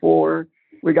that before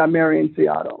we got married in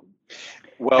Seattle.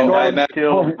 Well, that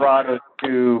still brought us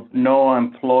to no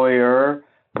employer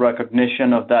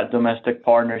recognition of that domestic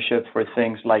partnership for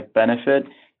things like benefit.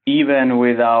 Even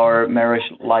with our marriage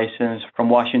license from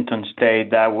Washington State,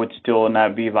 that would still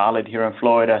not be valid here in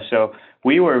Florida. So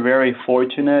we were very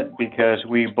fortunate because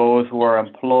we both were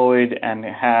employed and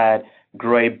had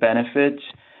great benefits.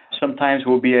 Sometimes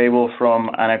we'll be able,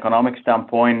 from an economic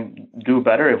standpoint, do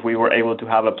better if we were able to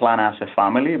have a plan as a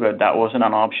family, but that wasn't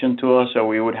an option to us. So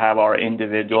we would have our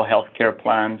individual healthcare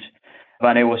plans.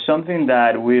 But it was something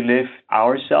that we lived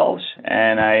ourselves,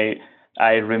 and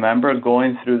I remember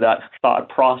going through that thought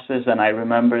process, and I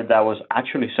remember that was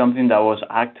actually something that was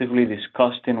actively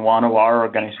discussed in one of our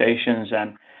organizations,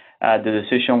 and the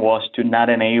decision was to not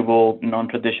enable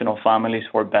non-traditional families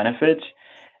for benefits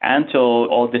until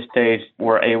all the states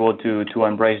were able to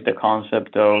embrace the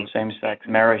concept of same-sex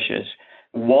marriages.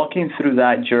 Walking through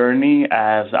that journey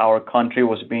as our country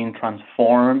was being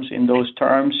transformed in those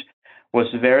terms was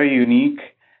very unique,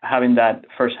 having that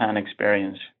firsthand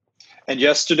experience. And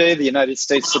yesterday, the United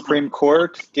States Supreme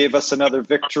Court gave us another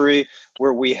victory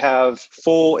where we have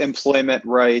full employment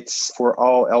rights for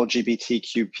all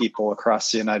LGBTQ people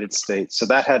across the United States. So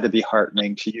that had to be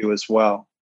heartening to you as well.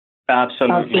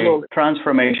 Absolutely.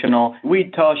 Transformational. We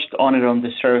touched on it on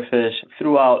the surface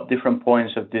throughout different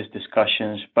points of these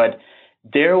discussions, but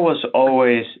there was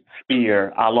always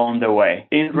fear along the way.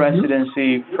 In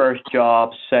residency, first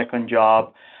job, second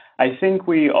job, I think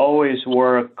we always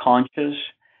were conscious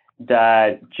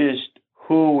that just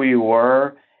who we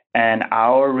were and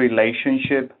our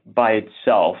relationship by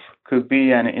itself could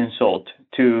be an insult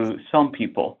to some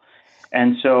people.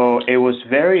 And so it was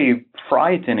very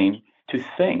frightening to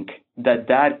think that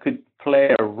that could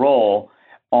play a role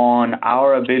on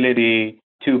our ability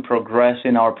to progress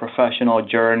in our professional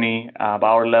journey,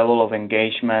 our level of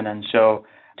engagement. And so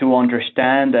to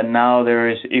understand that now there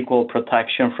is equal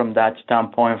protection from that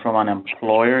standpoint, from an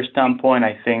employer standpoint,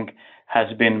 I think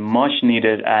has been much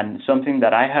needed and something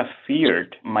that I have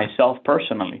feared myself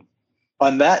personally.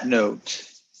 On that note,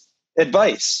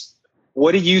 advice.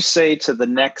 What do you say to the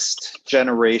next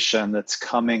generation that's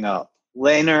coming up?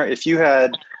 Leyner, if you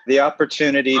had the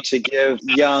opportunity to give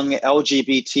young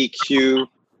LGBTQ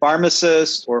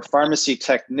pharmacist or pharmacy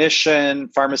technician,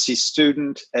 pharmacy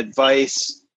student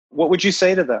advice, what would you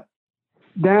say to them?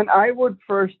 Dan, I would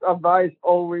first advise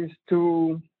always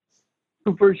to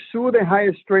pursue the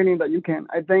highest training that you can.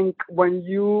 I think when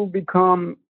you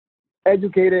become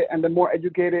educated and the more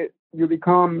educated you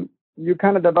become, you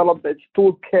kind of develop this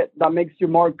toolkit that makes you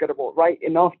marketable, right?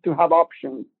 Enough to have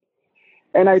options.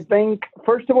 And I think,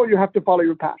 first of all, you have to follow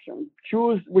your passion.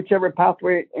 Choose whichever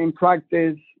pathway in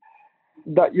practice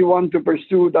that you want to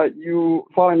pursue, that you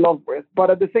fall in love with. But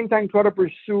at the same time, try to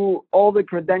pursue all the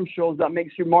credentials that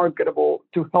makes you marketable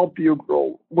to help you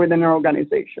grow within an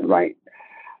organization, right?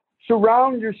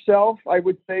 Surround yourself, I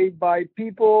would say, by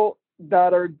people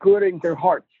that are good in their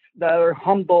hearts, that are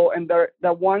humble, and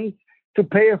that want to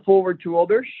pay it forward to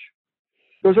others.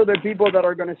 Those are the people that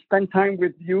are going to spend time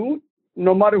with you,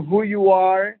 no matter who you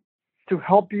are, to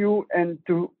help you and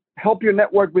to help you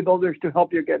network with others to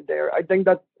help you get there. I think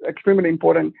that's extremely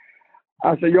important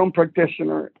as a young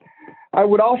practitioner. I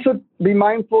would also be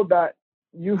mindful that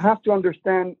you have to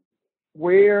understand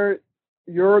where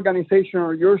your organization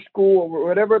or your school or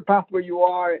whatever pathway you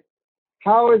are,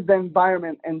 how is the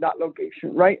environment in that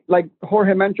location, right? Like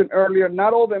Jorge mentioned earlier,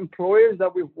 not all the employers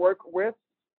that we've worked with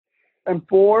and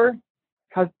for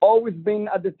has always been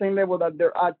at the same level that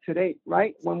they're at today,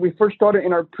 right? When we first started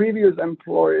in our previous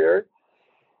employer,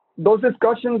 those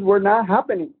discussions were not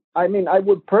happening. I mean, I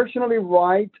would personally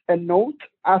write a note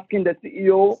asking the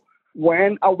CEO,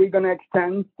 when are we going to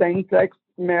extend same-sex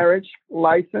marriage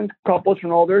license couples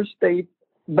from other state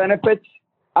benefits,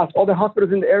 as all the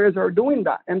hospitals in the areas are doing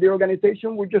that. And the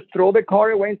organization would just throw the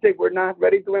car away and say, we're not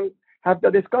ready to have the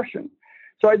discussion.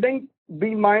 So I think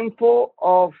be mindful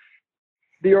of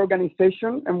the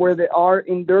organization and where they are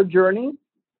in their journey,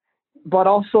 but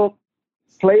also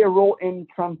play a role in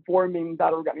transforming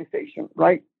that organization,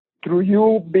 right? Through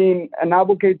you being an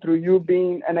advocate, through you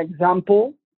being an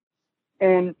example.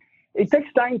 And it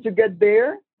takes time to get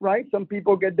there, right? Some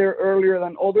people get there earlier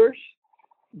than others,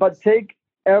 but take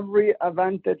every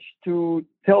advantage to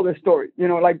tell the story. You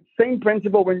know, like same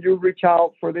principle when you reach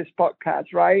out for this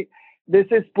podcast, right? This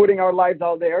is putting our lives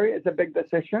out there. It's a big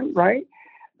decision, right?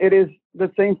 It is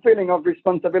the same feeling of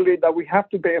responsibility that we have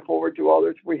to pay it forward to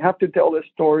others. We have to tell the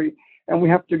story and we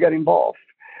have to get involved.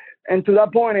 And to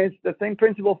that point, it's the same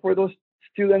principle for those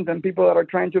students and people that are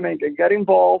trying to make it. Get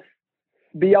involved,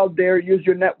 be out there, use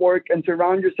your network, and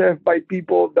surround yourself by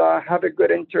people that have a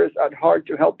good interest at heart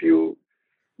to help you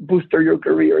booster your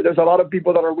career. There's a lot of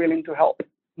people that are willing to help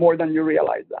more than you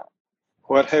realize that.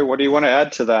 What do you want to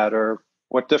add to that, or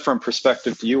what different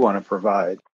perspective do you want to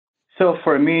provide? So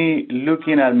for me,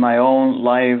 looking at my own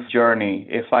life journey,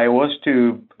 if I was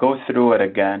to go through it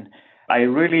again, I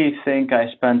really think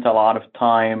I spent a lot of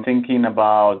time thinking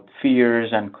about fears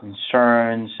and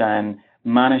concerns and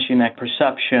managing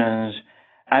perceptions.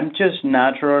 I'm just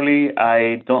naturally,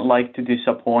 I don't like to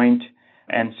disappoint.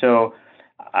 And so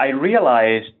I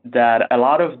realized that a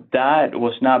lot of that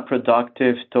was not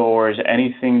productive towards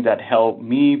anything that helped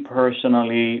me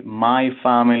personally, my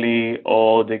family,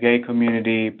 or the gay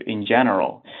community in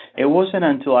general. It wasn't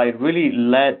until I really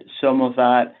let some of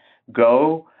that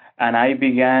go and I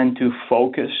began to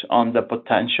focus on the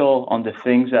potential, on the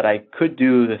things that I could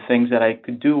do, the things that I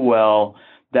could do well,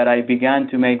 that I began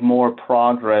to make more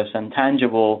progress and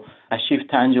achieve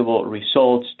tangible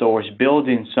results towards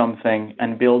building something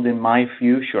and building my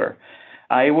future.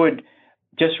 I would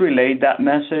just relate that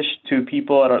message to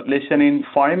people that are listening.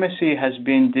 Pharmacy has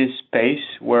been this space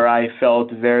where I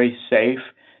felt very safe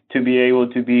to be able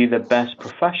to be the best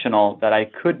professional that I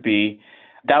could be.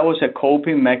 That was a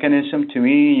coping mechanism to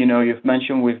me. You know, you've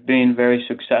mentioned we've been very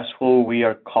successful. We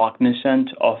are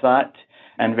cognizant of that.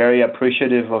 and very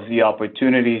appreciative of the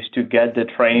opportunities to get the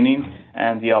training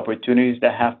and the opportunities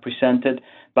that have presented.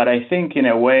 But I think in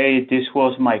a way, this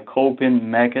was my coping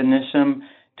mechanism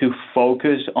to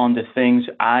focus on the things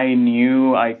I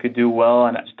knew I could do well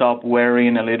and stop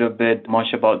worrying a little bit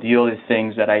much about the other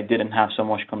things that I didn't have so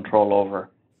much control over.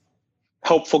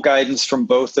 Helpful guidance from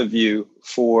both of you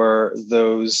for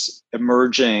those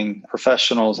emerging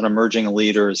professionals and emerging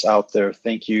leaders out there.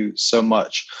 Thank you so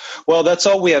much. Well, that's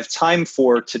all we have time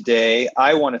for today.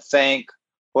 I want to thank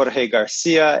Jorge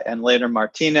Garcia and Leyner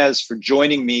Martinez for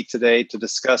joining me today to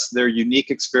discuss their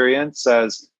unique experience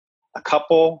as a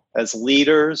couple, as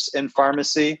leaders in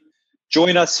pharmacy.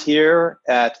 Join us here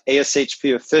at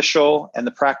ASHP Official and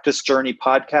the Practice Journey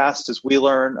podcast as we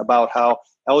learn about how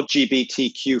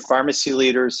LGBTQ pharmacy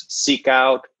leaders seek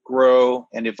out, grow,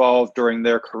 and evolve during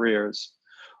their careers.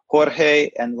 Jorge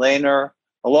and Leyner,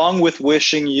 along with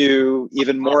wishing you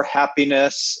even more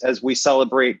happiness as we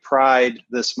celebrate Pride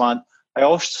this month, I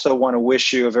also want to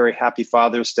wish you a very happy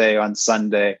Father's Day on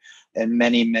Sunday and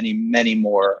many, many, many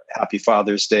more happy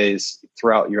Father's Days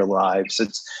throughout your lives.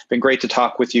 It's been great to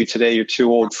talk with you today. You're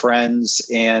two old friends,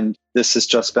 and this has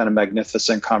just been a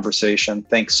magnificent conversation.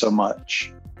 Thanks so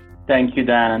much. Thank you,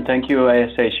 Dan, and thank you,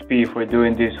 ASHP, for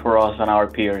doing this for us and our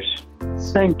peers.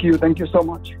 Thank you. Thank you so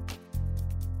much.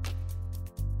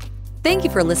 Thank you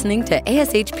for listening to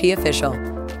ASHP Official,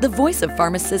 the voice of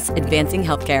pharmacists advancing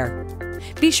healthcare.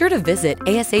 Be sure to visit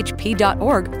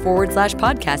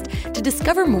ashp.org/podcast to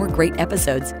discover more great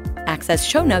episodes, access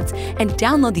show notes, and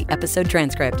download the episode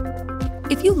transcript.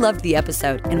 If you loved the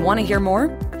episode and want to hear more,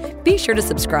 be sure to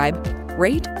subscribe,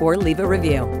 rate, or leave a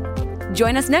review.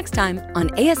 Join us next time on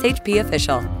ASHP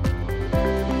Official.